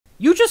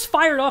You just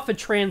fired off a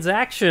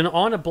transaction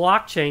on a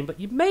blockchain, but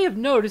you may have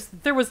noticed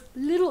that there was a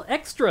little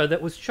extra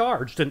that was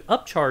charged, an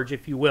upcharge,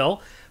 if you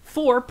will,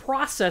 for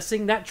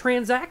processing that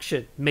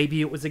transaction. Maybe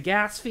it was a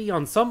gas fee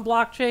on some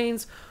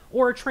blockchains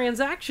or a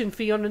transaction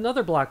fee on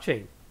another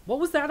blockchain.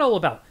 What was that all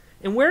about?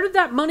 And where did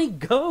that money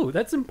go?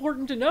 That's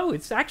important to know.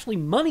 It's actually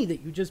money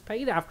that you just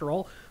paid after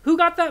all. Who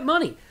got that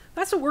money?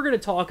 That's what we're going to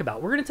talk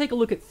about. We're going to take a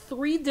look at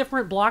 3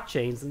 different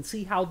blockchains and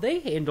see how they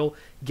handle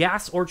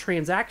gas or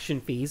transaction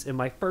fees in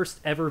my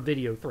first ever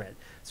video thread.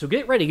 So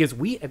get ready as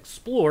we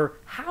explore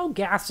how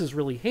gas is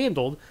really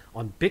handled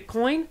on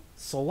Bitcoin,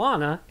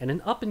 Solana, and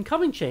an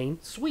up-and-coming chain,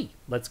 Sui.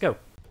 Let's go.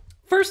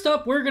 First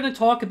up, we're going to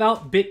talk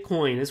about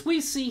Bitcoin. As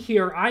we see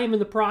here, I am in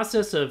the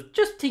process of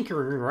just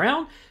tinkering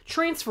around,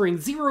 transferring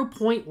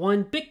 0.1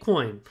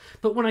 Bitcoin.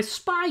 But when I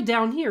spy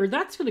down here,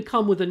 that's going to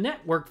come with a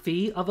network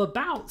fee of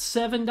about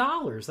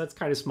 $7. That's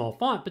kind of small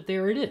font, but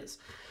there it is.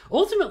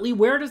 Ultimately,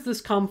 where does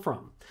this come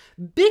from?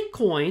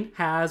 Bitcoin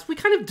has, we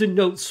kind of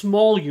denote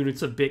small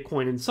units of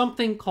Bitcoin in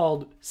something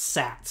called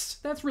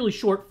sats. That's really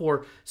short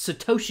for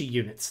Satoshi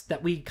units,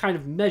 that we kind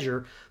of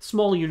measure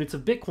small units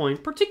of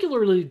Bitcoin,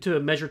 particularly to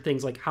measure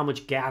things like how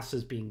much gas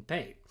is being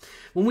paid.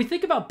 When we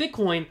think about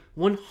Bitcoin,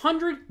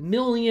 100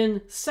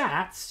 million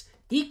sats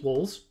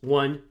equals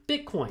 1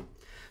 Bitcoin.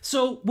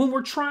 So when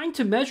we're trying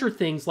to measure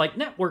things like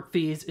network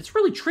fees, it's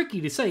really tricky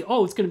to say,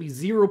 oh, it's going to be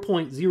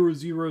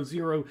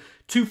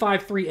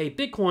 0.000253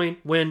 Bitcoin,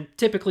 when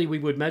typically we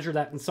would measure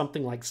that in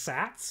something like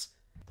sats.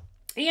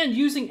 And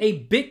using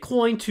a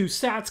Bitcoin to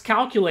sats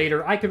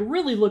calculator, I could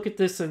really look at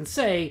this and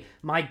say,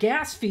 my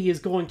gas fee is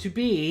going to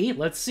be,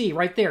 let's see,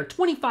 right there,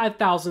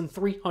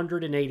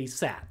 25,380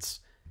 sats.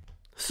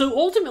 So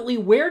ultimately,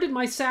 where did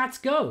my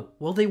sats go?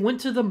 Well, they went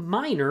to the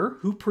miner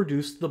who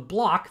produced the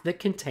block that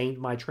contained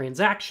my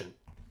transaction.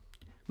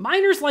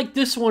 Miners like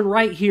this one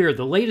right here,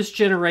 the latest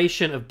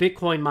generation of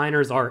Bitcoin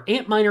miners, are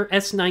Antminer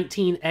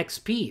S19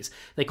 XPs.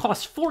 They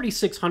cost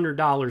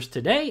 $4,600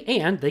 today,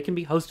 and they can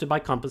be hosted by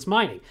Compass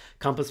Mining.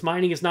 Compass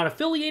Mining is not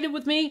affiliated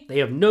with me. They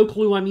have no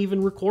clue I'm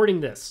even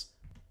recording this.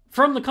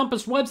 From the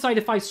Compass website,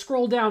 if I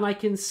scroll down, I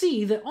can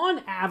see that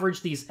on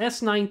average, these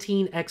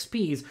S19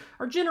 XPs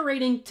are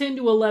generating $10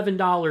 to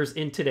 $11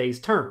 in today's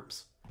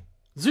terms.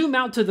 Zoom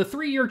out to the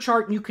 3-year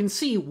chart and you can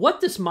see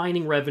what this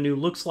mining revenue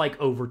looks like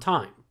over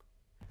time.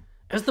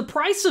 As the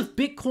price of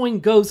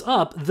Bitcoin goes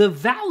up, the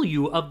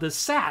value of the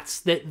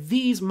sats that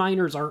these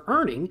miners are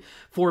earning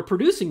for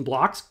producing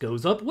blocks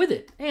goes up with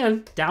it,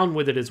 and down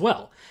with it as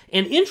well.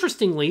 And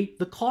interestingly,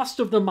 the cost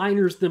of the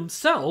miners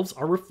themselves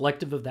are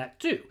reflective of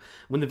that too.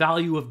 When the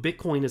value of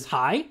Bitcoin is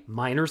high,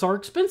 miners are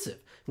expensive.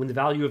 When the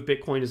value of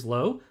Bitcoin is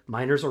low,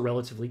 miners are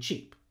relatively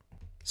cheap.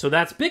 So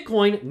that's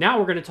Bitcoin. Now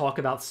we're going to talk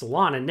about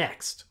Solana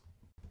next.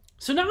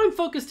 So now I'm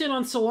focused in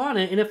on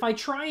Solana, and if I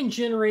try and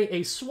generate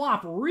a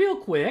swap real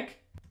quick,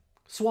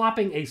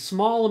 swapping a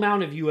small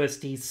amount of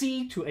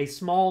USDC to a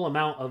small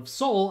amount of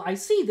SOL, I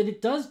see that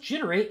it does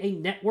generate a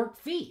network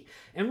fee.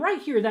 And right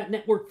here, that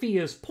network fee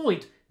is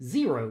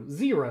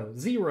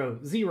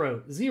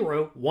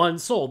 0.00001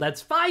 SOL.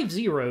 That's 5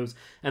 zeros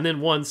and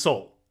then 1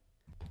 SOL.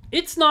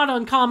 It's not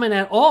uncommon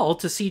at all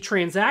to see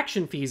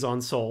transaction fees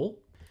on SOL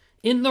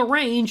in the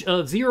range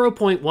of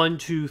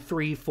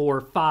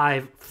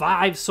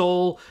 0.12345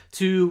 SOL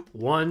to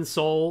 1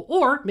 SOL,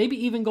 or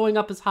maybe even going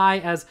up as high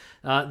as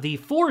the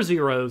 4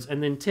 zeros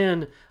and then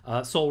 10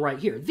 SOL right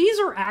here. These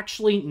are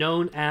actually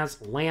known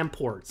as LAN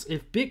ports.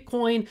 If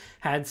Bitcoin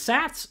had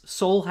sats,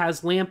 SOL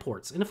has LAN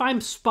ports. And if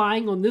I'm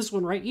spying on this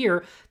one right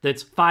here,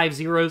 that's 5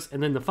 zeros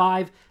and then the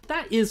 5,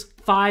 that is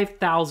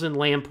 5,000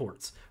 LAN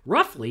ports.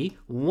 Roughly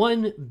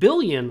 1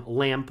 billion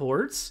LAN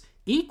ports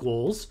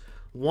equals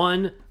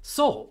 1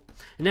 SOL.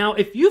 Now,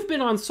 if you've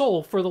been on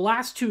Sol for the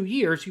last 2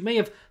 years, you may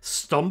have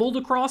stumbled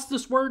across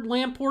this word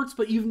LAN ports,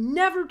 but you've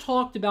never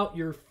talked about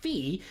your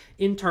fee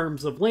in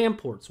terms of LAN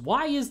ports.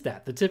 Why is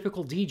that, the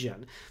typical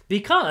degen?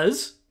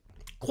 Because,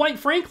 quite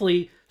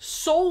frankly,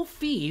 Sol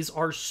fees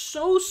are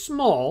so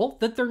small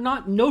that they're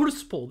not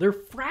noticeable. They're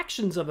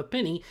fractions of a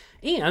penny,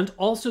 and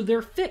also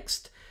they're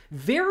fixed.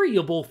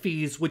 Variable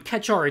fees would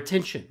catch our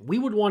attention. We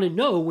would want to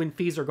know when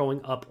fees are going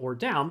up or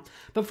down,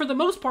 but for the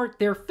most part,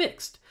 they're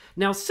fixed.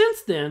 Now,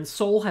 since then,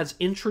 Sol has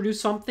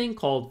introduced something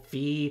called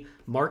fee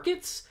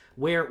markets,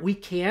 where we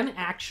can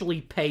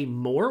actually pay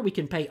more. We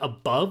can pay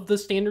above the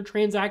standard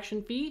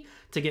transaction fee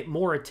to get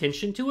more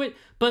attention to it,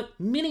 but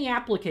many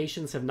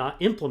applications have not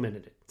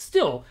implemented it.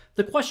 Still,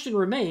 the question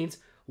remains,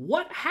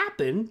 what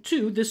happened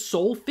to this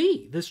Sol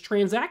fee, this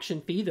transaction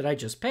fee that I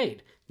just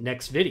paid?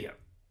 Next video.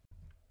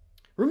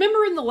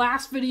 Remember in the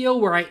last video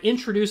where I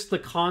introduced the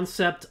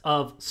concept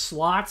of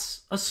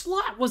slots? A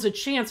slot was a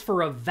chance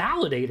for a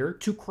validator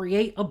to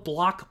create a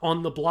block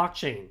on the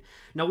blockchain.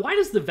 Now, why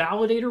does the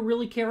validator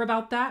really care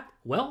about that?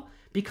 Well,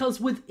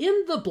 because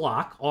within the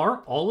block are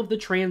all of the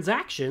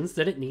transactions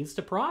that it needs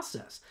to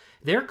process.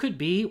 There could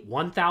be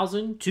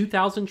 1,000,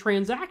 2,000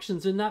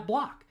 transactions in that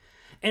block.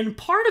 And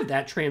part of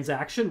that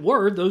transaction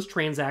were those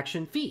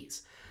transaction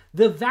fees.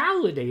 The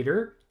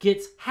validator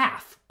gets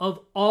half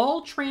of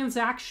all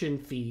transaction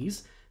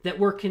fees that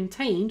were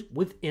contained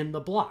within the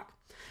block.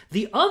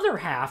 The other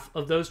half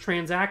of those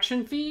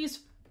transaction fees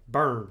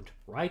burned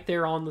right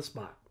there on the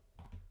spot.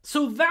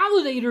 So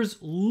validators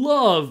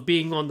love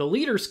being on the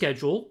leader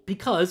schedule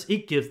because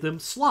it gives them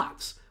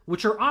slots,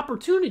 which are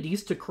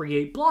opportunities to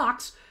create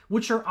blocks,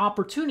 which are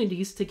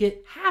opportunities to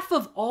get half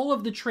of all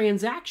of the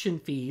transaction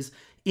fees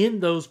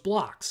in those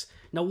blocks.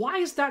 Now, why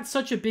is that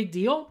such a big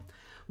deal?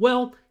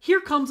 Well,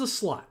 here comes a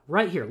slot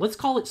right here. Let's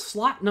call it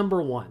slot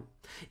number 1.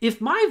 If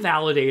my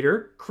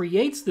validator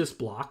creates this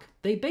block,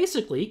 they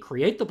basically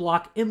create the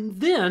block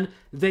and then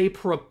they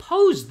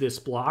propose this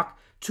block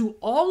to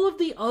all of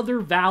the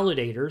other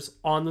validators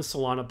on the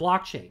Solana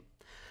blockchain.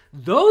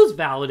 Those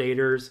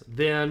validators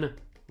then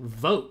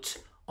vote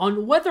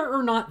on whether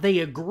or not they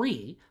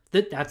agree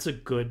that that's a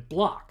good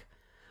block.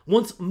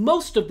 Once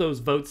most of those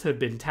votes have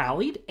been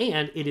tallied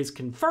and it is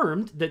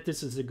confirmed that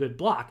this is a good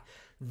block,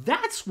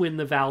 that's when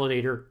the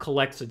validator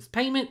collects its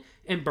payment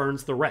and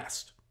burns the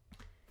rest.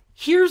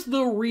 Here's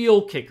the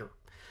real kicker.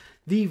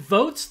 The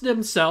votes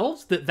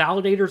themselves that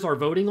validators are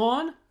voting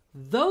on,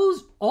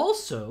 those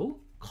also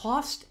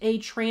cost a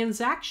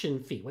transaction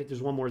fee. Wait,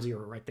 there's one more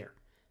zero right there.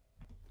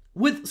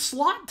 With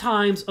slot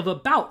times of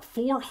about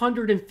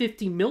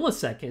 450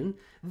 milliseconds,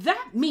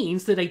 that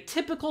means that a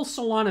typical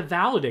Solana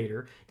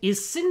validator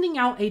is sending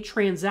out a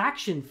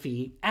transaction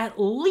fee at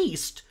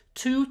least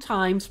 2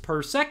 times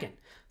per second,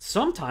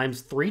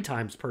 sometimes 3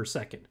 times per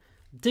second.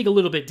 Dig a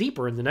little bit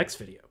deeper in the next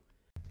video.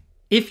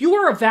 If you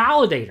are a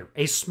validator,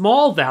 a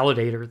small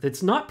validator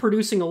that's not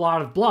producing a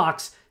lot of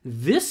blocks,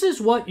 this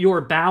is what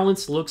your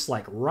balance looks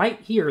like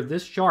right here,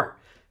 this chart.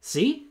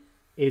 See?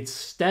 It's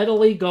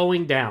steadily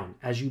going down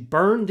as you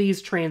burn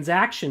these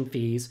transaction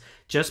fees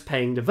just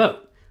paying to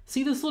vote.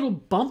 See this little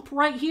bump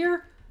right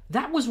here?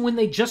 That was when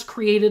they just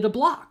created a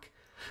block.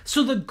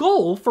 So the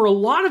goal for a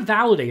lot of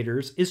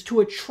validators is to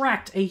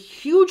attract a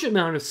huge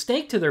amount of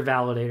stake to their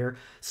validator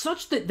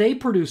such that they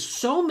produce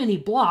so many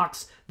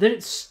blocks that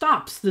it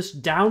stops this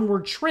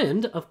downward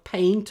trend of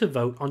paying to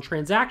vote on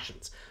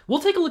transactions. We'll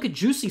take a look at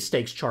Juicy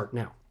Stake's chart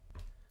now.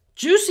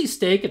 Juicy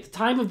Stake at the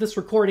time of this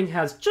recording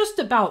has just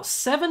about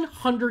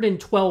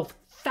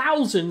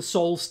 712,000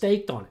 SOL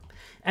staked on it.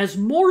 As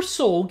more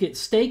SOL gets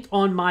staked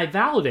on my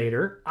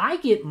validator, I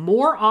get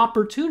more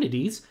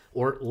opportunities,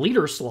 or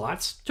leader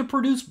slots, to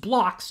produce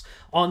blocks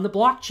on the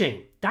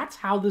blockchain. That's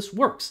how this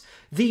works.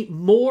 The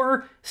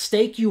more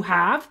stake you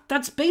have,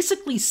 that's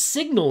basically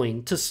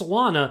signaling to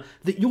Solana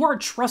that you are a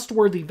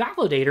trustworthy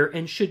validator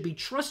and should be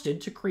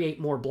trusted to create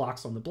more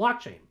blocks on the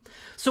blockchain.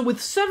 So with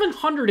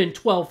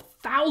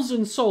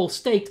 712,000 SOL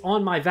staked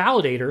on my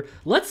validator,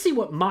 let's see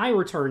what my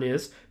return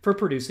is for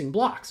producing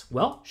blocks.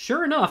 Well,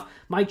 sure enough,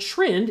 my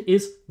trend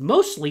is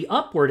mostly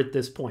upward at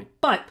this point,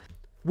 but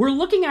we're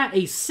looking at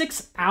a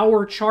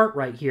 6-hour chart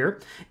right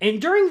here,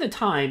 and during the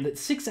time that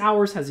 6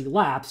 hours has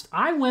elapsed,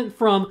 I went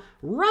from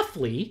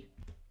roughly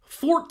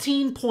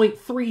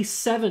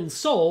 14.37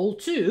 SOL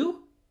to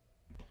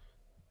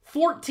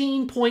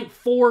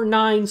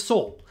 14.49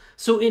 SOL.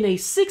 So in a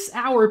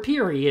 6-hour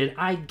period,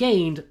 I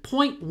gained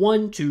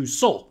 0.12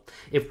 SOL.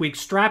 If we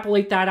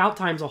extrapolate that out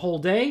times a whole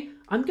day,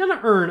 I'm going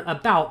to earn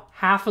about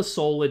half a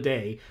SOL a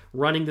day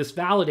running this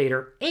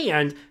validator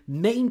and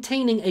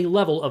maintaining a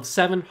level of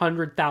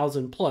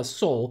 700,000 plus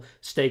SOL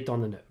staked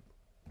on the node.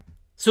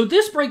 So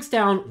this breaks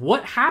down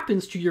what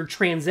happens to your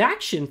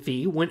transaction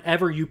fee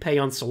whenever you pay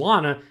on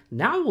Solana.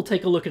 Now we'll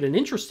take a look at an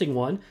interesting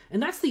one,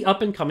 and that's the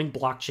up-and-coming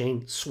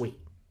blockchain Sui.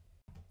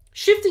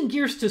 Shifting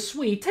gears to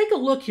Sui, take a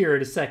look here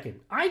in a second.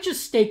 I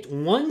just staked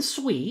one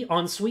Sui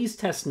on Sui's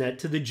testnet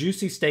to the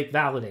Juicy Stake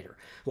validator.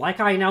 Like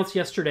I announced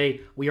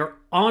yesterday, we are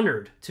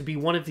honored to be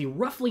one of the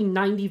roughly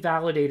 90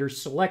 validators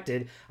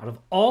selected out of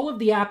all of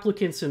the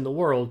applicants in the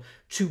world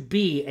to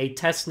be a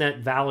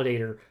testnet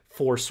validator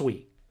for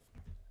Sui.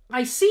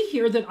 I see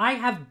here that I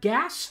have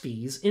gas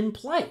fees in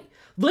play.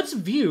 Let's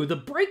view the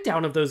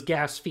breakdown of those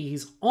gas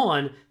fees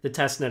on the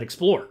Testnet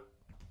Explorer.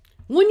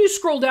 When you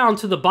scroll down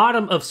to the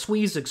bottom of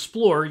Sui's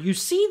Explorer, you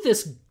see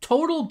this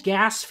total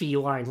gas fee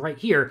line right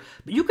here,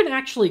 but you can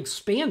actually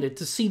expand it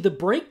to see the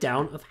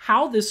breakdown of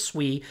how this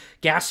Sui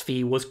gas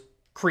fee was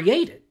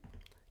created.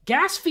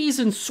 Gas fees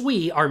in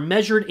Sui are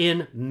measured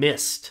in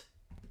MIST.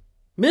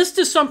 MIST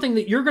is something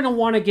that you're going to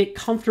want to get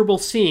comfortable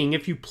seeing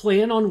if you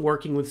plan on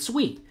working with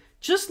Sui.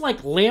 Just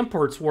like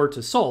Lampert's were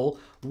to Sol,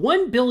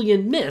 1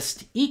 billion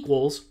MIST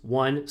equals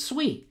 1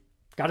 Sui.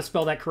 Got to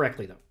spell that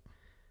correctly though.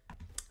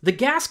 The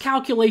gas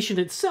calculation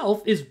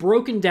itself is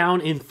broken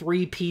down in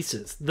 3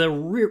 pieces. The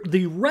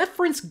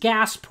reference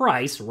gas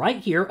price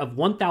right here of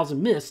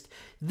 1,000 MIST,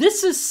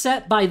 this is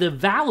set by the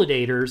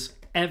validators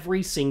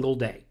every single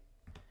day.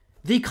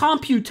 The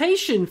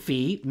computation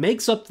fee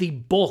makes up the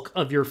bulk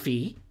of your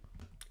fee,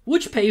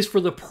 which pays for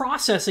the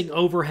processing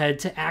overhead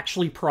to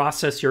actually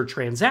process your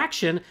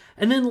transaction.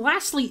 And then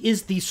lastly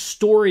is the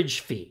storage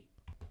fee.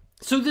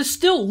 So this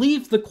still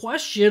leaves the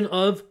question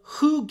of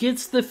who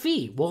gets the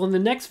fee. Well, in the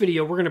next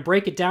video, we're going to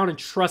break it down, and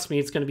trust me,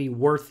 it's going to be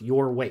worth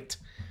your wait.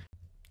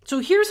 So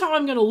here's how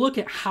I'm going to look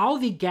at how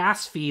the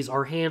gas fees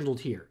are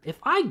handled here. If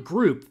I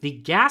group the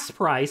gas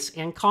price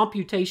and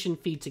computation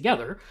fee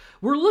together,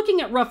 we're looking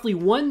at roughly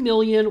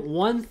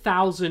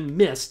 1,001,000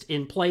 missed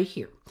in play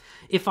here.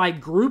 If I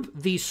group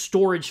the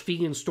storage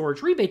fee and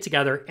storage rebate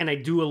together and I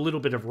do a little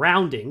bit of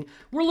rounding,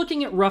 we're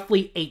looking at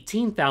roughly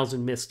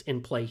 18,000 missed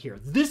in play here.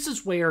 This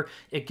is where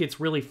it gets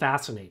really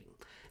fascinating.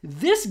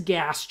 This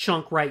gas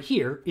chunk right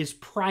here is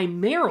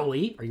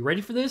primarily, are you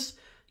ready for this?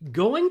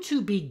 Going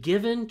to be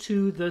given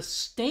to the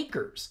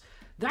stakers.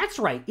 That's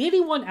right,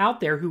 anyone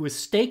out there who is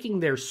staking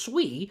their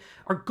SWI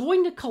are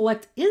going to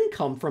collect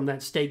income from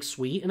that stake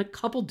SWI in a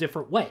couple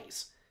different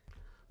ways.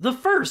 The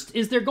first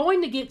is they're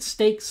going to get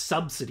stake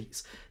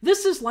subsidies.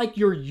 This is like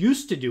you're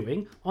used to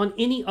doing on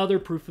any other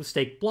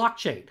proof-of-stake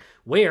blockchain,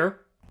 where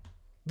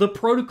the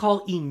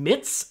protocol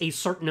emits a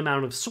certain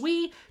amount of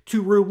SWI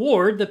to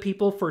reward the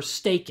people for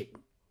staking.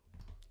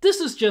 This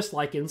is just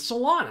like in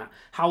Solana.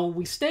 How when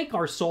we stake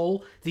our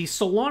SOL, the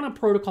Solana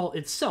protocol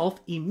itself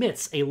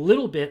emits a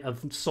little bit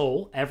of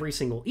SOL every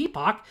single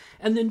epoch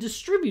and then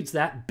distributes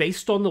that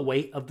based on the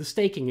weight of the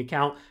staking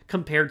account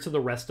compared to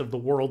the rest of the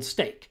world's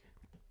stake.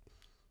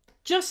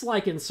 Just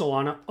like in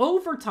Solana,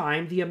 over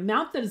time, the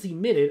amount that is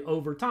emitted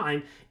over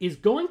time is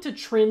going to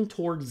trend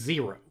towards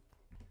zero.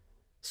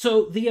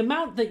 So the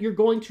amount that you're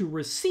going to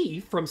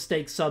receive from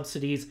stake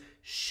subsidies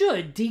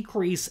should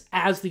decrease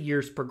as the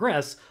years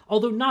progress,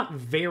 although not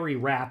very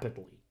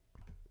rapidly.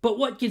 But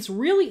what gets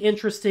really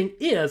interesting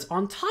is,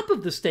 on top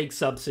of the stake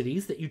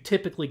subsidies that you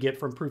typically get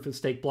from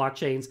proof-of-stake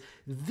blockchains,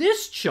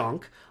 this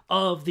chunk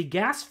of the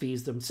gas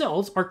fees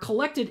themselves are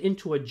collected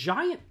into a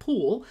giant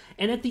pool,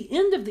 and at the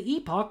end of the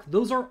epoch,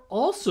 those are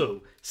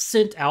also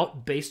sent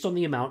out based on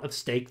the amount of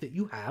stake that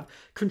you have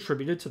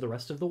contributed to the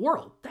rest of the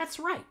world. That's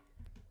right.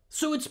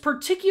 So it's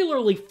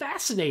particularly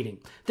fascinating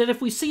that if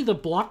we see the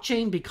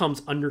blockchain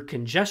becomes under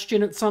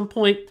congestion at some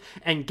point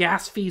and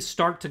gas fees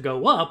start to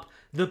go up,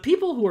 the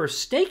people who are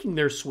staking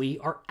their SWI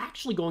are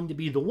actually going to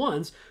be the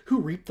ones who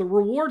reap the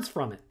rewards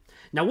from it.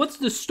 Now, what's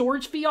the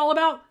storage fee all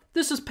about?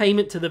 This is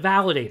payment to the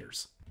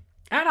validators.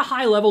 At a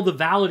high level, the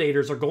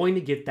validators are going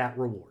to get that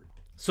reward.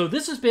 So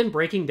this has been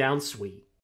Breaking Down SWI.